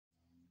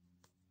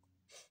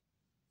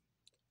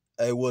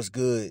Hey, what's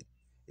good?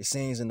 It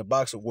seems in the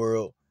boxing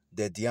world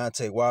that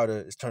Deontay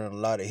Wilder is turning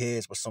a lot of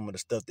heads with some of the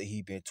stuff that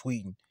he been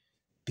tweeting.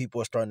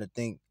 People are starting to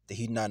think that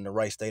he's not in the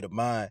right state of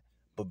mind.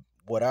 But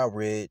what I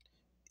read,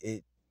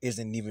 it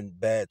isn't even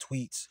bad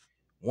tweets.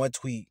 One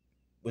tweet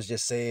was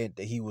just saying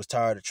that he was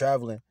tired of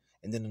traveling,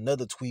 and then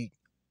another tweet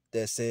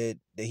that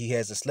said that he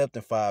hasn't slept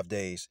in 5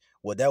 days.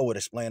 Well, that would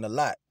explain a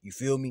lot. You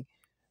feel me?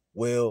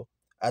 Well,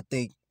 I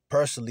think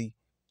personally,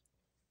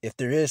 if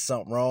there is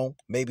something wrong,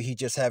 maybe he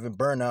just having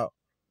burnout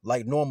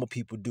like normal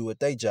people do at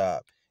their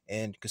job.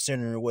 And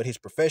considering what his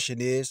profession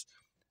is,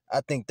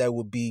 I think that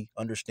would be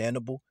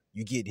understandable.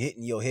 You get hit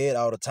in your head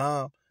all the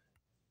time.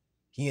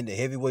 He in the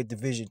heavyweight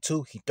division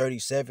too. He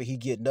 37. He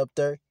getting up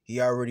there.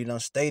 He already done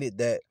stated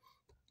that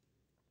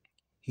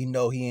he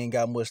know he ain't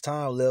got much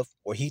time left,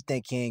 or he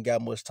think he ain't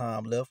got much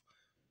time left.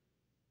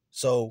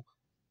 So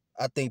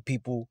I think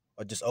people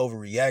are just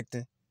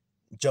overreacting,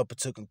 jumping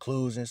to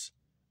conclusions,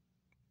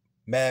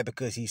 mad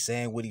because he's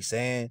saying what he's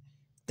saying,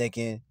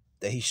 thinking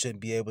that he shouldn't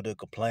be able to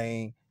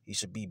complain. He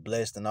should be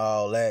blessed and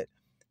all that.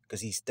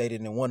 Because he stated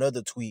in one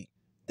other tweet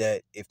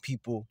that if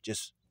people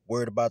just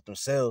worried about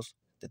themselves,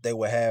 that they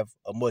would have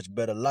a much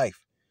better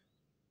life.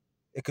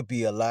 It could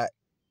be a lot.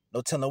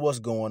 No telling what's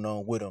going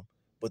on with him.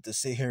 But to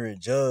sit here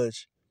and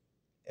judge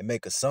and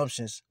make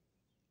assumptions,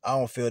 I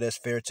don't feel that's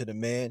fair to the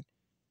man.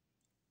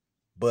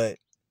 But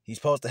he's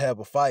supposed to have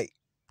a fight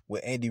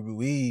with Andy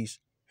Ruiz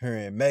here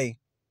in May.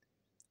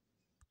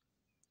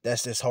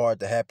 That's just hard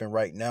to happen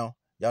right now.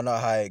 Y'all know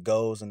how it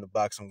goes in the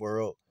boxing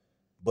world.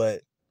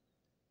 But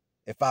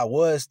if I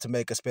was to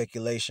make a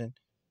speculation,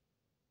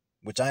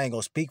 which I ain't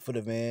gonna speak for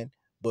the man,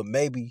 but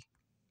maybe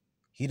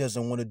he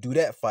doesn't want to do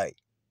that fight.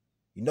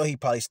 You know he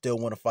probably still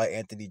want to fight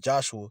Anthony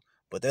Joshua,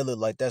 but they look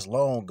like that's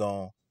long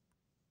gone.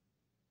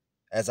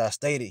 As I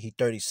stated, he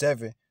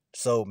 37,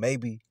 so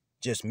maybe,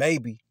 just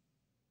maybe,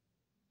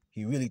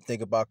 he really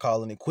think about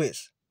calling it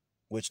quits,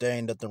 which there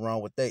ain't nothing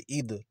wrong with that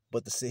either.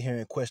 But to sit here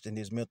and question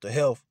his mental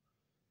health,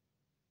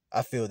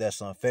 I feel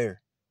that's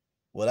unfair.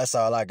 Well, that's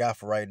all I got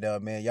for right now,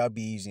 man. Y'all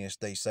be easy and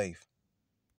stay safe.